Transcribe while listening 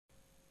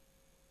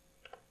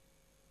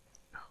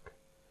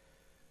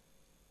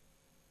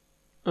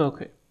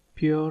Okay,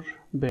 pure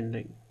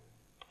bending.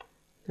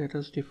 Let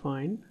us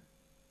define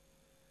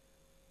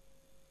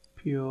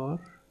pure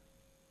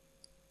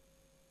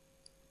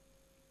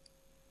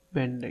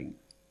bending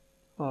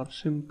or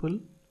simple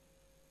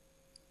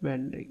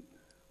bending.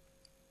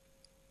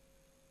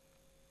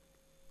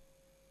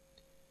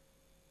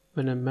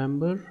 When a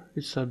member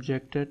is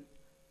subjected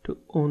to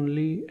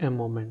only a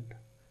moment,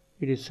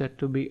 it is said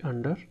to be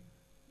under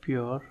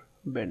pure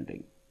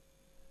bending.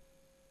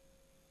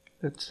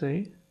 Let's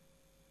say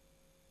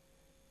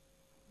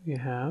we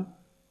have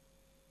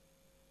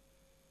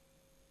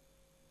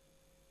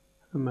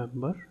a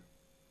member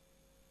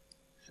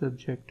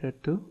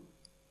subjected to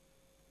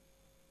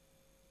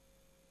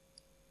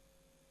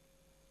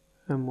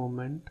a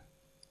moment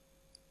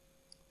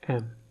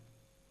M.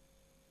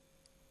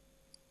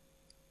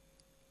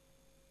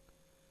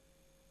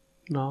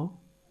 Now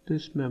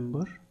this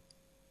member,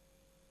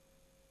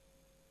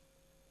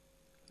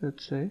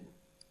 let's say,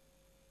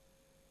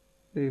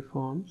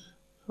 reforms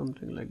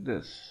something like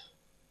this,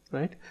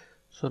 right?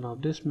 So now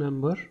this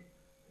member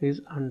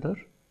is under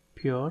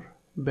pure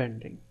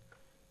bending.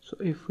 So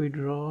if we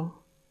draw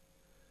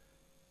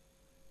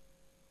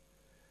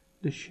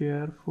the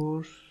shear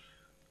force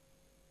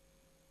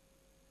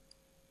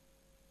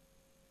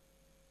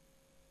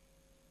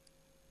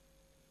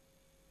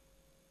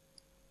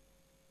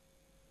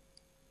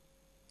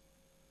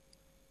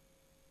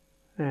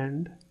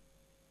and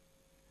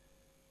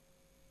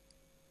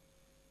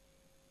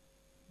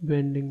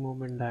bending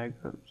moment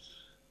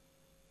diagrams,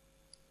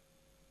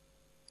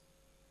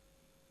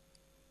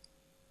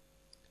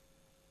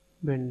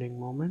 bending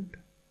moment,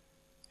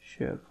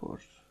 shear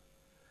force.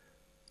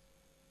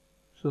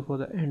 So for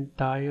the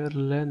entire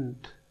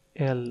length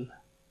L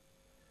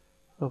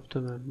of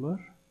the member,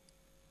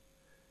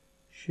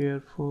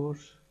 shear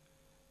force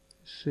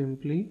is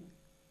simply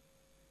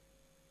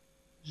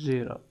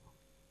 0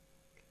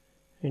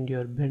 and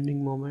your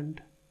bending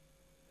moment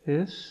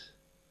is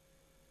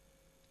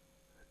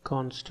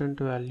constant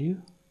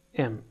value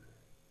M.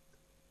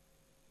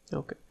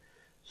 Okay,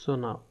 so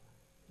now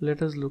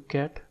let us look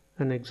at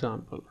an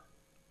example.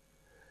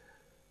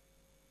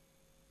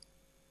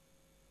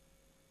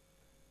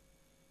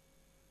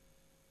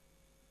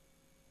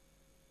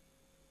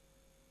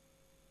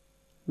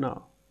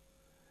 Now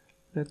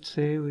let's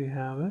say we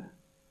have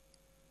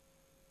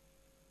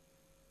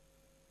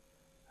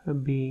a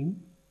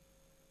beam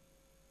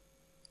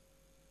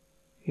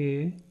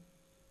A,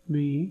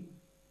 B,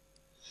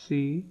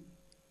 C,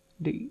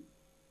 D.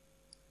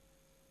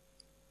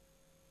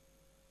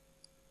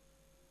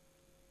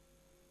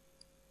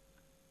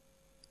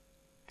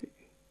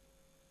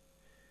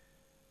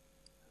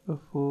 A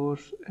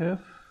force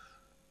F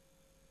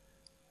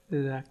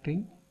is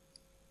acting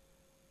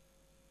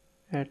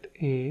at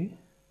A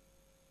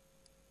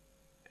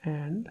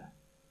and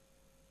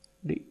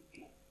D.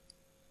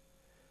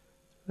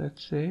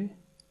 Let's say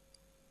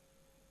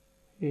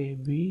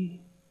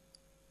AB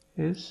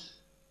is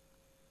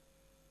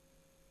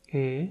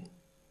A,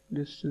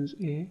 distance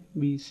A,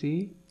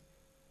 BC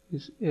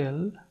is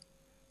L,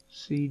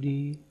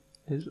 CD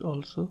is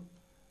also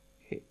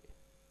A.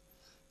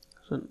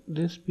 So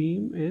this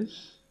beam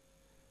is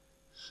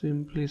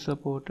simply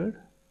supported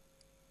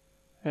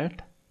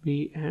at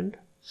B and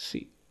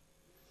C.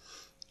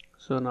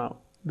 So now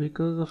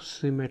because of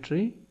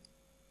symmetry,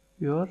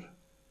 your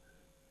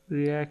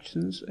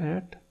reactions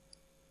at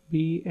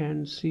B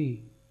and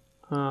C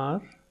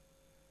are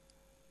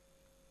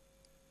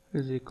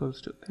is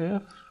equals to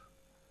F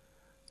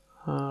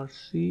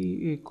RC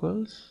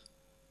equals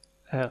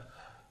F.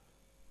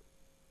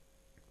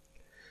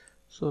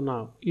 So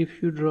now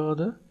if you draw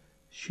the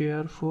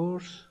shear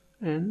force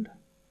and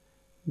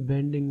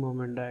bending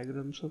moment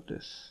diagrams of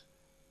this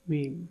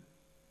beam,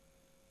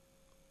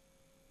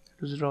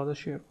 let's draw the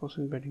shear force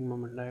and bending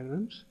moment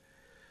diagrams.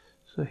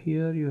 So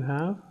here you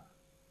have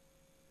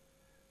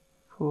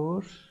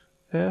force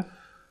F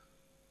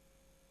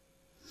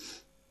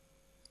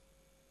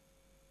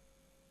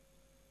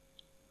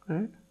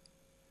right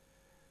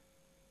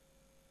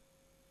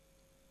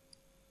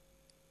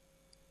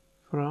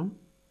from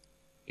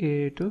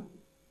A to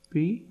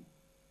B,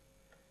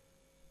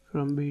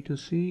 from B to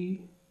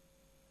C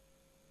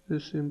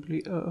is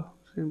simply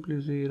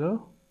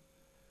 0.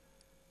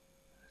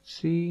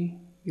 C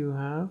you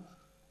have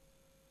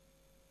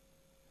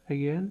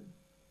again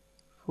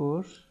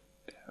force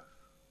F.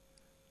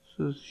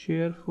 So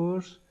shear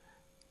force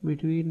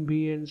between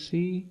B and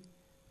C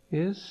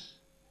is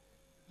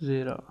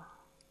 0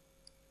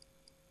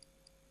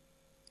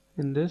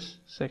 in this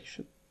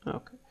section.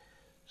 Okay,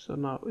 so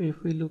now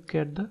if we look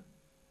at the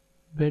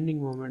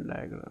bending moment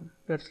diagram,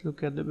 let's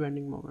look at the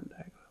bending moment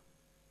diagram.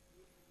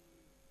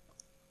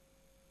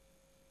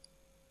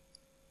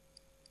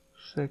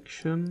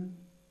 Section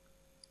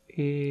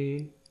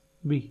A,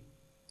 B.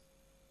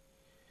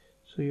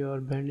 So your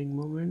bending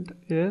moment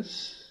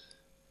is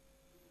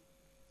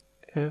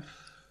F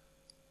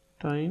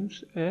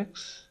times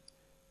X,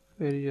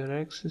 where your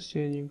X is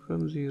changing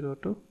from 0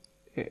 to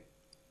A.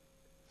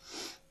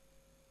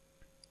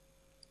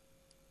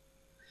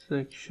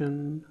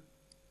 Section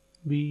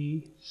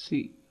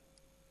BC.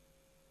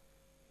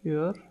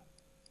 Your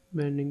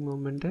bending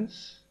moment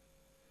is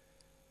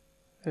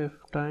F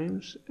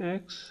times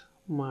X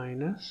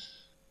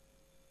minus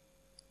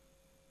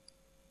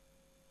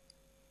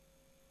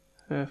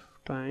F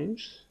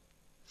times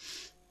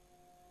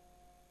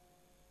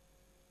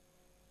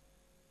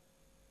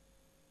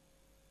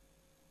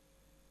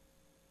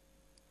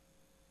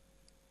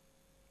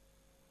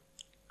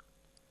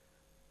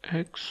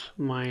X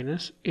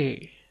minus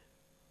A.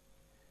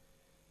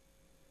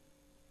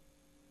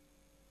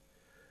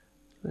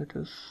 Let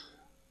us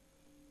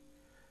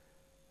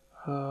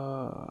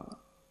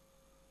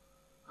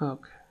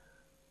okay.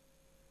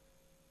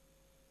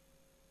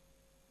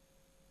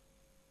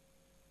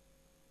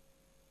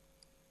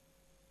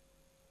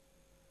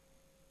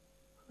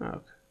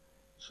 Okay,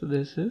 so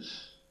this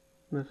is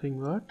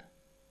nothing but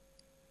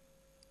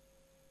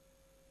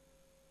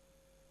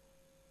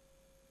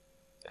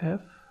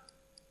F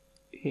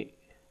A.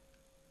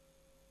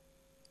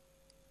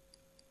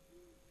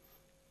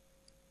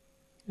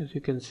 As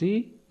you can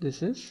see,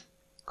 this is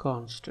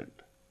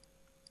constant.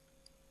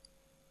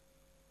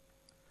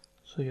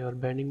 So your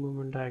bending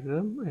moment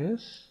diagram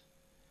is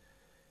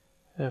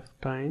F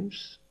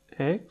times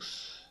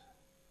X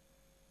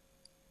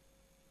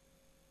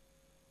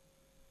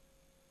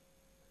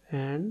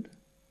and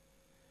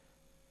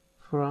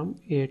from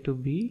A to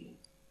B,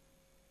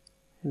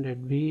 and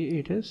at B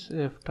it is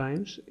F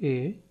times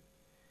A,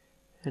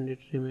 and it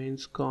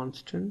remains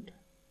constant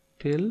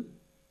till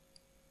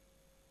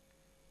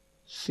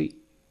C,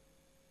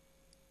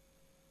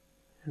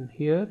 and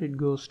here it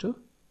goes to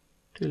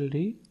till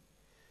D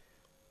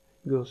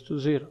goes to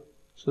 0.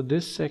 So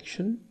this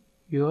section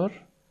your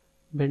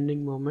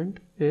bending moment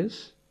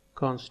is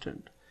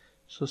constant.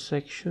 So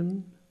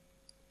section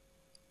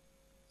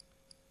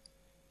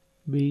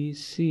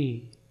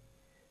BC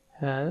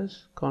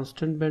has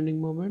constant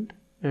bending moment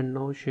and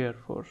no shear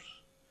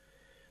force,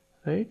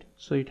 right?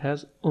 So it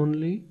has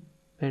only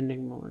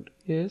bending moment,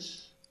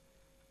 is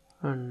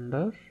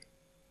under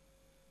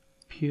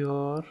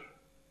pure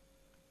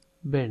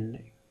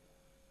bending.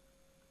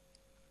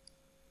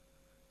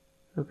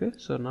 Okay,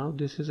 so now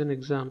this is an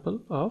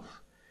example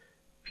of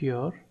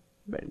pure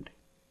bending.